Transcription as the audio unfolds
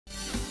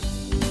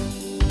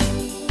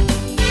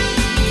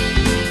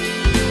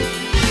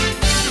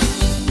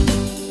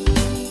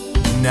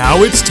Now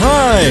it's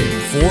time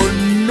for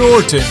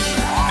Norton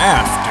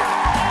After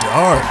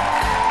Dark.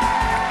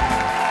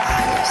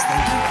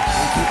 Thank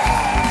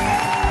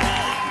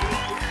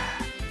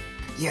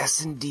you.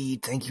 Yes,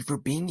 indeed. Thank you for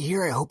being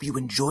here. I hope you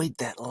enjoyed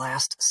that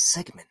last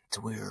segment.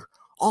 We're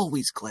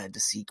always glad to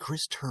see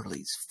Chris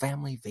Turley's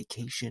family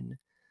vacation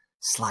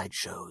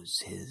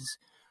slideshows. His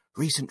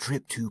recent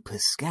trip to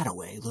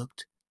Piscataway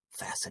looked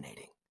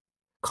fascinating.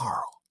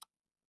 Carl,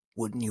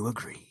 wouldn't you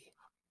agree?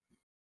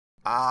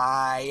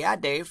 Yeah,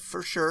 Dave,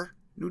 for sure.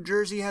 New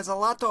Jersey has a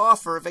lot to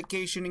offer a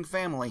vacationing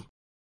family.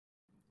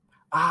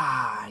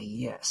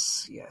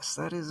 Yes,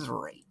 that is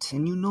right.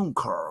 And you know,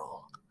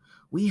 Carl,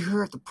 we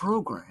here at the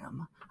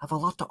program have a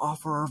lot to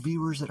offer our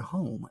viewers at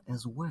home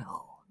as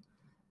well.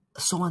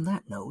 So on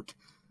that note,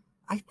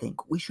 I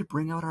think we should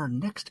bring out our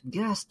next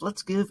guest.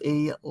 Let's give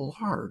a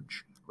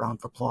large round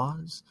of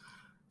applause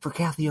for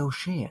Cathy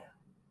O'Shia.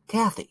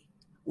 Cathy,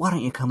 why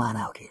don't you come on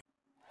out here?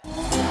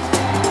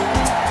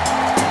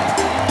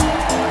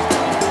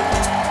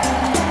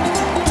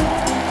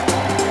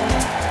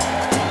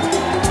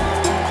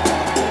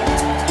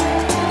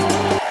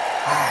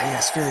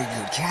 Yes, very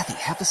good. Cathy,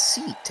 have a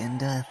seat,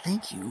 and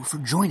thank you for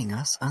joining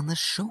us on the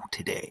show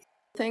today.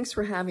 Thanks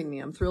for having me.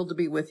 I'm thrilled to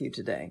be with you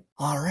today.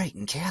 All right,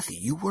 and Cathy,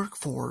 you work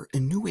for a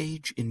New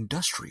Age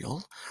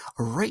Industrial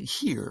right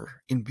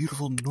here in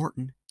beautiful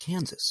Norton,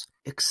 Kansas.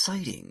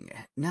 Exciting.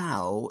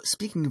 Now,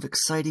 speaking of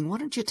exciting, why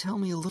don't you tell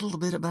me a little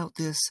bit about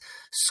this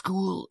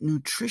school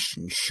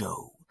nutrition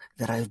show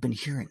that I've been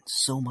hearing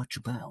so much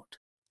about?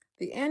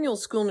 The annual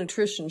school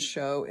nutrition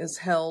show is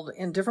held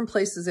in different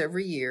places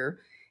every year,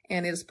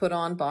 and it is put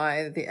on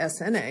by the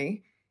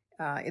SNA.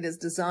 It is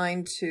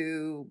designed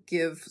to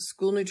give the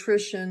school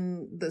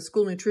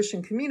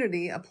nutrition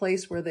community a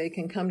place where they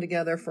can come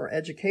together for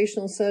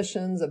educational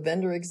sessions, a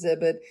vendor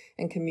exhibit,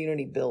 and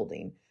community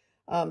building.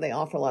 They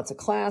offer lots of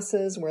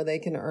classes where they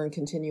can earn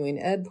continuing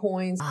ed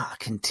points.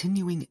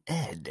 Continuing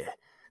ed.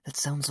 That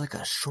sounds like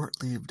a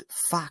short-lived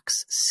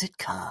Fox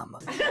sitcom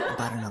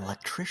about an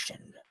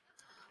electrician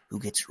who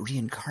gets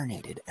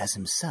reincarnated as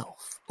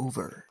himself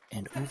over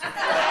and over.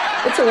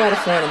 It's a lot of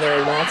fun, and there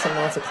are lots and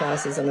lots of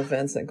classes and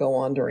events that go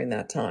on during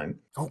that time.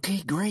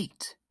 Okay,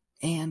 great.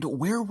 And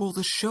where will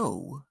the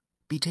show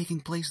be taking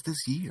place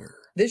this year?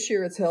 This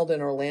year it's held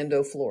in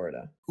Orlando,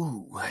 Florida.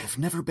 Ooh, I've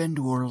never been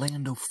to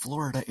Orlando,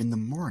 Florida in the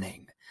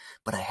morning,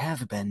 but I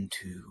have been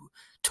to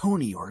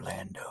Tony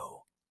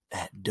Orlando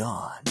at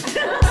dawn.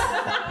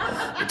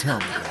 Tell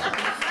me,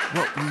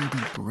 what will you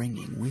be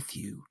bringing with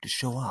you to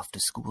show off to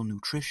school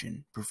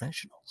nutrition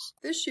professionals?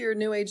 This year,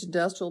 New Age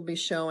Industrial will be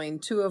showing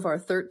 2 of our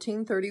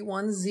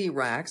 1331Z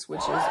racks,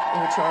 which are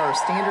our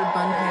standard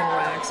bun pan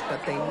racks,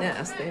 but they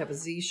nest. They have a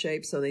Z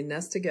shape, so they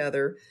nest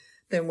together.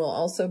 Then we'll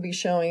also be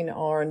showing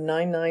our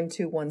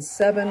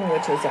 99217,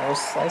 which is our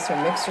slicer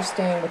mixer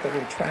stand with a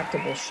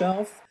retractable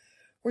shelf.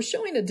 We're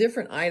showing a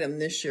different item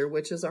this year,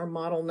 which is our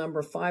model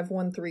number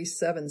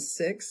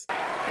 51376.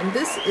 And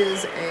this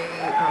is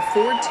a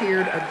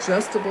 4-tiered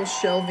adjustable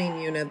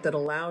shelving unit that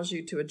allows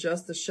you to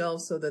adjust the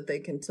shelves so that they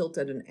can tilt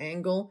at an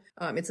angle.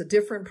 It's a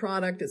different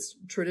product. It's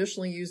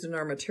traditionally used in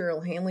our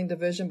material handling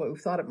division, but we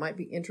thought it might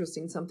be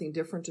interesting, something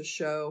different to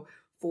show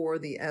for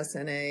the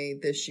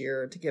SNA this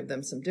year to give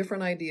them some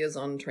different ideas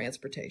on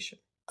transportation.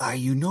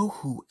 You know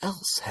who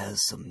else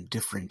has some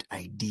different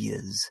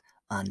ideas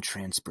on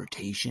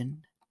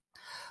transportation?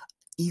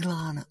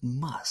 Elon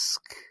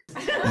Musk.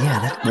 Yeah,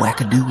 that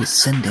wackadoo is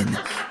sending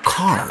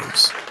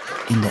cars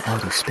into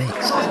outer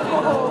space.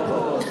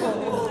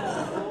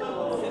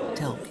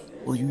 Tell me,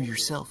 will you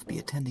yourself be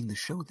attending the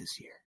show this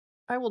year?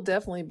 I will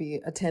definitely be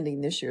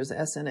attending this year's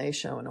SNA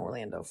show in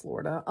Orlando,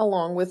 Florida,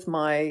 along with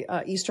my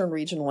Eastern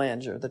Region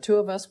manager. The 2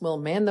 of us will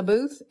man the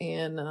booth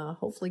and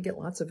hopefully get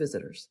lots of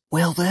visitors.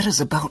 Well, that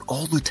is about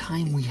all the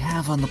time we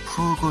have on the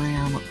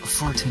program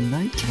for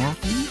tonight,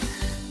 Cathy.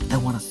 I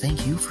want to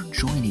thank you for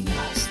joining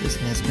us. This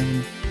has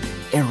been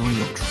a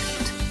real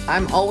treat.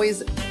 I'm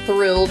always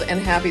thrilled and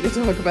happy to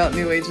talk about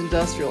New Age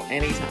Industrial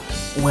anytime.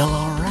 Well,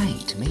 all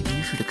right. Maybe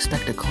you should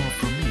expect a call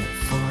from me at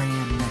 4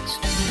 a.m.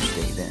 next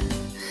Tuesday then.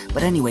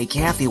 But anyway,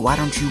 Cathy, why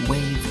don't you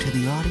wave to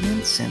the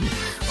audience? And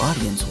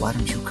audience, why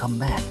don't you come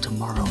back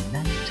tomorrow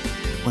night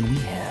when we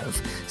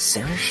have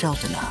Sarah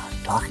Shelton on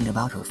talking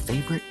about her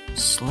favorite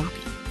Slurpee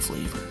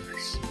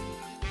flavors.